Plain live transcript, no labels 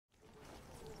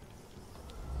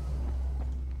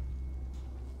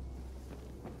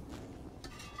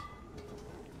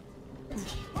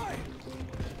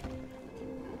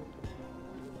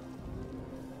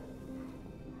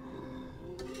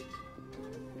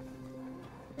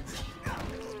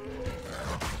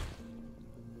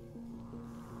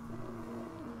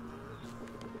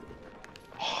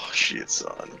sheets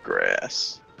on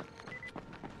grass.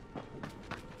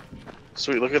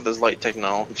 Sweet, look at this light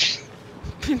technology.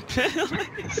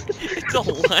 It's a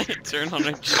lantern on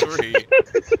a tree.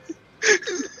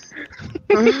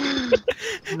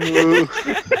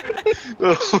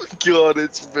 Oh god,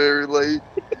 it's very late.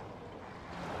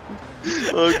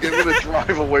 Okay, I'm gonna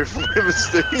drive away from my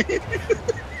mistake.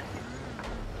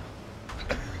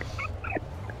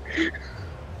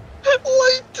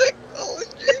 Light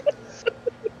technology.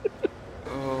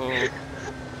 Oh.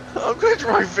 I'm gonna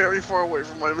drive very far away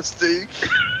from my mistake.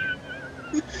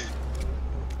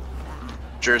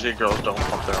 Jersey girls don't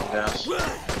pump their own gas.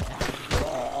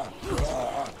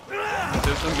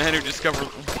 There's a man who discovered.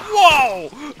 Whoa!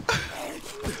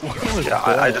 Yeah,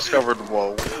 I discovered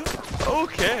whoa.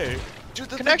 Okay. Dude,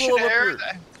 the Connection thing error. up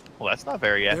here. Well, that's not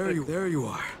very epic. There you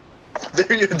are.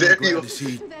 There you To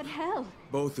see That hell.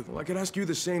 both of. Well, I could ask you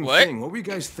the same What? thing. What were you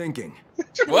guys thinking?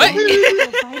 What? There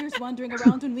were fighters wandering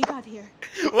around when we got here.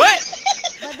 What?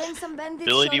 But then some bandits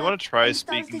Billy, do you showed want up to try and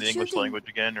speaking started the English shooting. language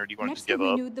again, or do you want to Next just give thing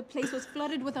we up? knew, the place was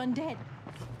flooded with undead.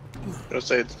 I'm gonna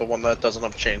say it's the one that doesn't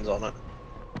have chains on it.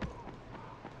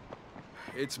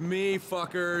 It's me,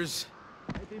 fuckers.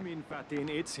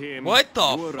 It's him. What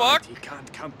the You're fuck? right, he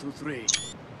can't come to 3.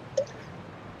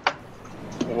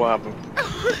 What happened?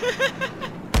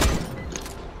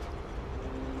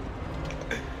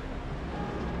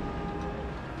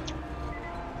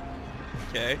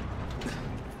 Okay.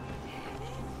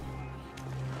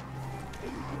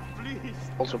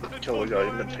 Also, kill a guy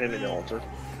and maintain the altar.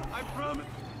 I promise.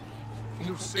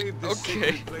 You saved this Okay.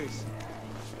 sacred place.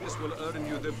 This will earn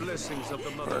you the blessings of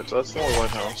the mother. Alright, so that's the only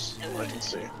lighthouse I can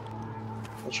see.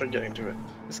 Let's try getting to it.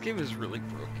 This game is really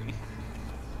broken.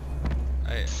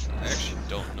 I actually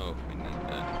don't know if we need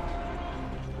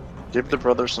that. Give the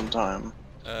brother some time.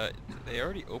 They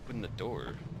already opened the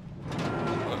door.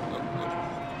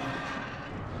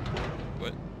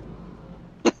 What?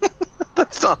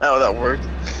 That's not how that works.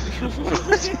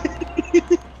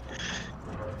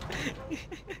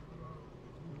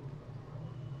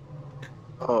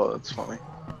 Oh, that's funny.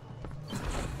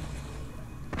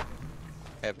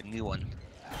 I have a new one.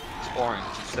 It's orange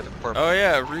instead of purple. Oh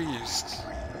yeah, reused.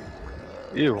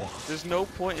 Ew. There's no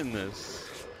point in this.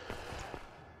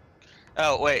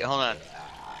 Oh wait, hold on.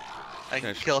 I can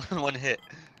Yes. kill in one hit.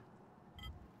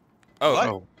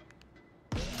 Oh.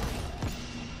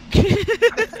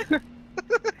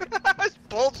 That's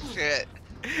bullshit.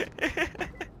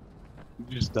 You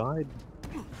just died.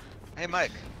 Hey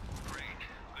Mike.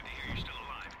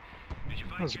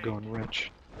 How's it going,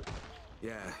 Rich?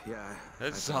 Yeah. That I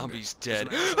found zombie's it.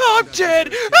 dead. Listen, Oh, I'm got dead!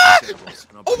 you first, Ah! samples,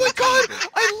 and I'll Oh put my it god! together.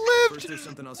 I First, lived! there's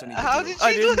something else I need How to do. did I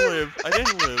you didn't live? live. I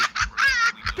didn't live.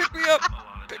 Pick me up!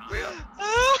 Pick me up!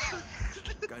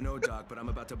 I know, Doc, but I'm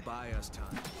about to buy us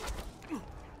time.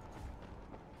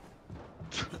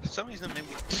 Somebody's gonna make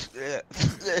me.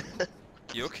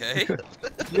 You okay?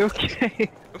 You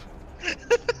okay?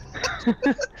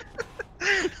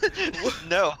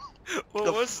 No,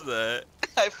 What was that?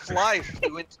 I fly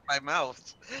flew into my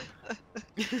mouth.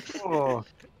 Oh.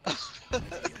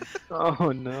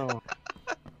 Oh no.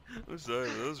 I'm sorry,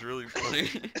 that was really funny.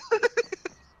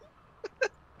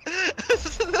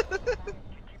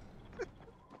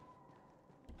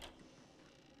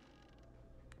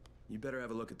 You better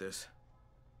have a look at this.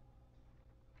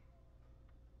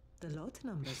 The lot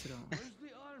number's wrong.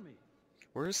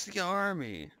 Where's the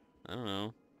army? I don't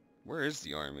know. Where is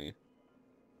the army?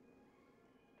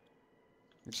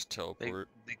 Just teleport.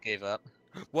 They gave up.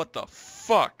 What the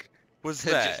fuck was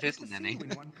There that? just isn't any.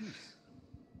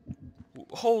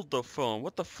 Hold the phone.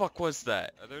 What the fuck was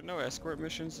that? Are there no escort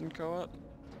missions in co-op?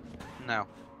 No.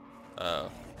 Oh.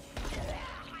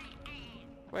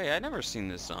 Wait, I never seen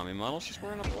this zombie model. She's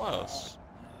wearing a blouse.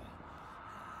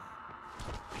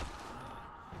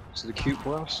 Is it a cute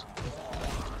blouse?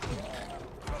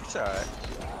 It's alright.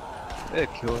 Yeah,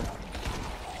 kill it.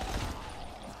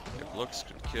 If looks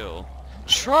could kill.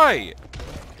 Try it!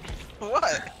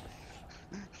 What?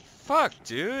 Fuck,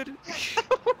 dude!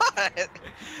 What?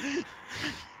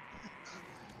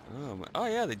 Oh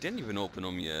yeah, they didn't even open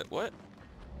them yet. What?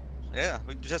 Yeah,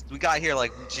 we got here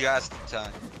like just in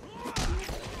time.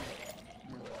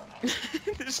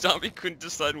 This zombie couldn't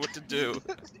decide what to do.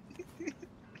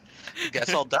 Guess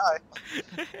I'll die.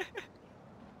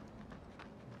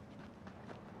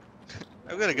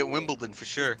 I'm gonna get Wimbledon for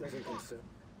sure.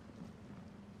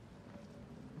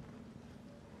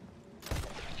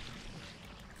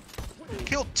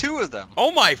 Killed 2 of them.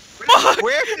 Oh my fuck!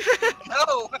 Where did he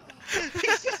go?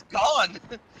 He's just gone.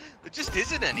 There just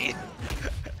isn't any.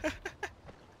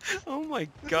 Oh my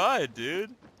god,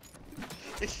 dude.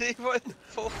 Is he what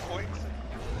full points?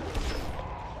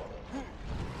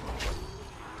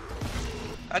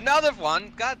 Another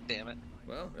one. God damn it.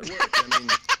 Well, it worked. I mean,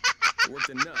 it worked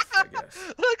enough, I guess.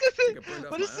 Look at think it. I burned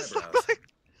off What my does this look eyebrows. like?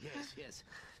 Yes.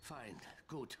 Fine.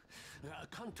 Good. I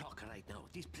can't talk right now.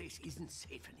 This place isn't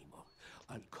safe anymore.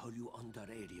 I'll call you on the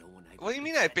radio when I... What do you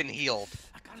mean I've been healed?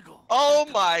 I gotta go. Oh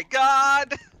my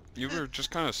god! You were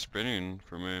just kind of spinning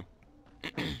for me.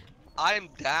 I'm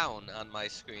down on my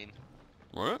screen.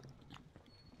 What?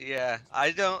 Yeah,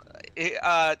 I don't.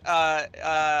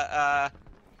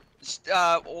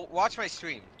 Watch my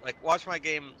stream. Like, watch my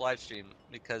game live stream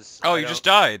because. Oh, I you don't- just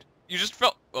died. You just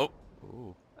fell. Oh.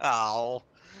 Ooh. Oh.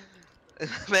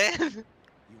 Man,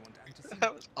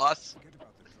 that was awesome.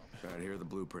 Alright, here are the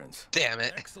blueprints. Damn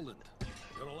it. Excellent.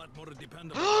 You're a lot more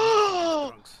dependable than most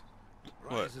drunks.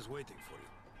 What? Rise is waiting for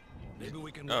you. Maybe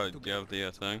we can Oh, work do you together.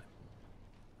 have the thing?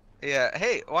 Yeah.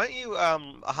 Hey, why don't you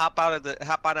hop on out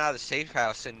of the safe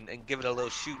house and give it a little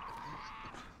shoot?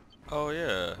 Oh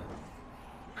yeah.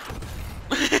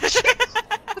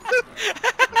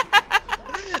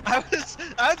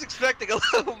 I was expecting a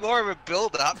little more of a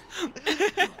build up.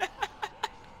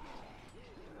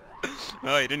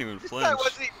 Oh, you didn't even I flinch.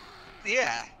 wasn't.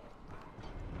 Yeah.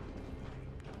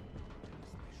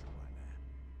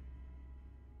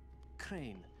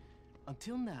 Crane,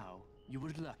 until now, you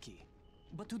were lucky.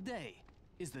 But today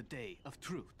is the day of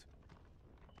truth.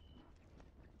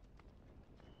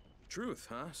 Truth,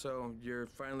 huh? So you're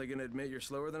finally gonna admit you're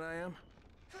slower than I am?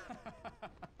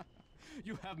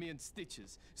 You have me in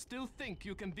stitches. Still think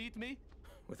you can beat me?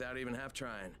 Without even half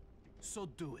trying. So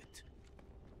do it.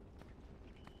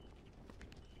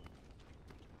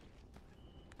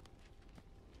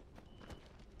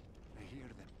 I hear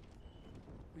them.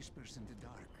 Whispers in the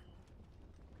dark.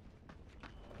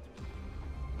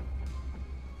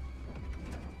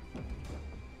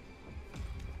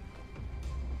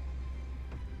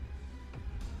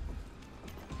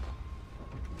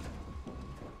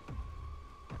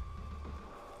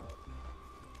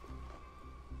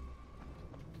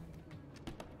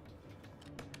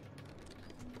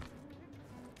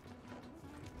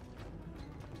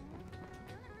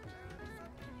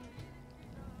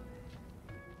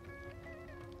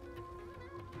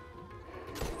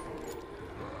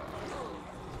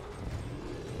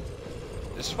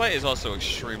 This fight is also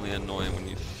extremely annoying when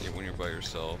you're by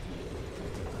yourself.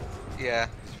 Yeah.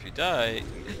 If you die,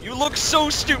 you look so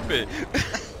stupid.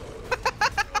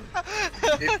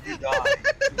 If you die.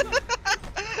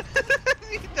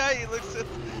 You die, you look so.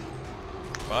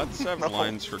 Bots have No.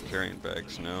 lines for carrying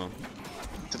bags now.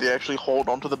 Did he actually hold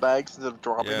onto the bags instead of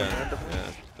dropping them Yeah, randomly?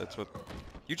 yeah, that's what.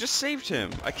 You just saved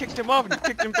him. I kicked him off and you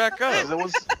picked him back up. That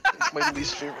was my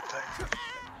least favorite thing.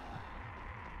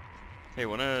 Hey,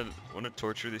 wanna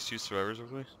torture these two survivors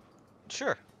with me?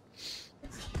 Sure.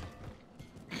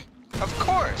 Of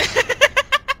course.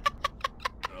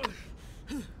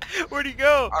 Where'd he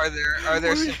go? Are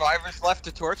there survivors left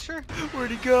to torture?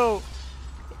 Where'd he go?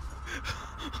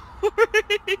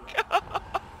 Where'd he go?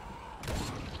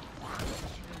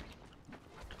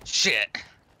 Shit.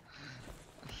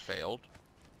 Failed.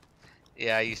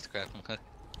 Yeah, I used to grab him.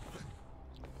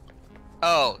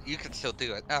 Oh, you can still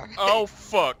do it. All right. Oh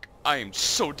fuck! I am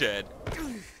so dead.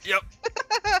 Yep.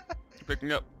 Pick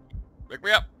me up. Pick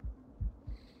me up.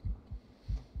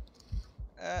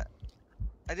 I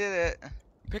did it.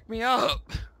 Pick me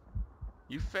up.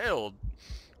 You failed.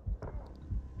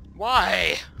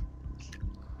 Why?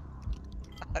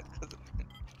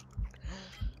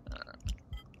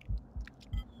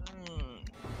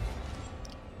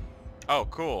 Oh,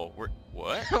 cool.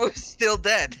 What? We're still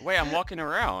dead. Wait, I'm walking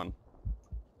around.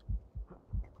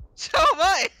 So am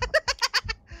I.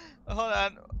 Hold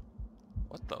on.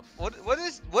 What the?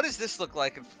 What does this look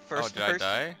like at first? Oh, did I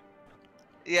die?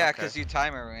 Yeah, Okay. because your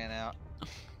timer ran out.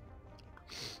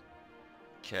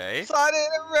 Okay. Sliding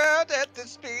around at the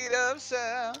speed of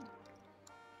sound.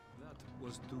 That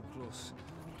was too close.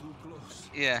 Too close.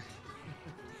 Yeah.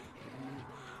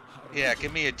 Yeah,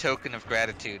 give me a token of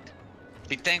gratitude.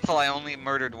 Be thankful I only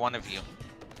murdered one of you.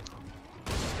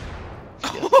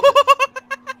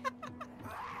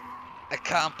 I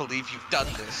can't believe you've done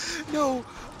this. No.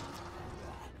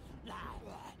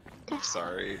 I'm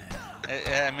sorry.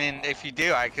 I mean, if you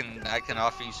do, I can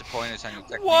offer you some pointers on your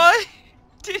technique. What?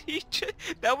 Did he just?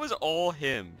 That was all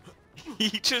him. He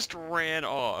just ran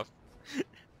off.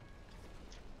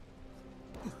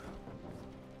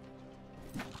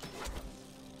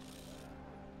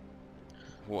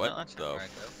 What No, that's the not right,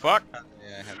 though. fuck?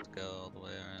 Yeah, I have to go all the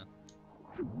way around.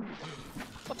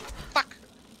 What the fuck?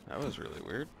 That was really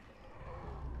weird.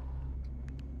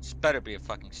 This better be a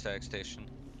fucking static station.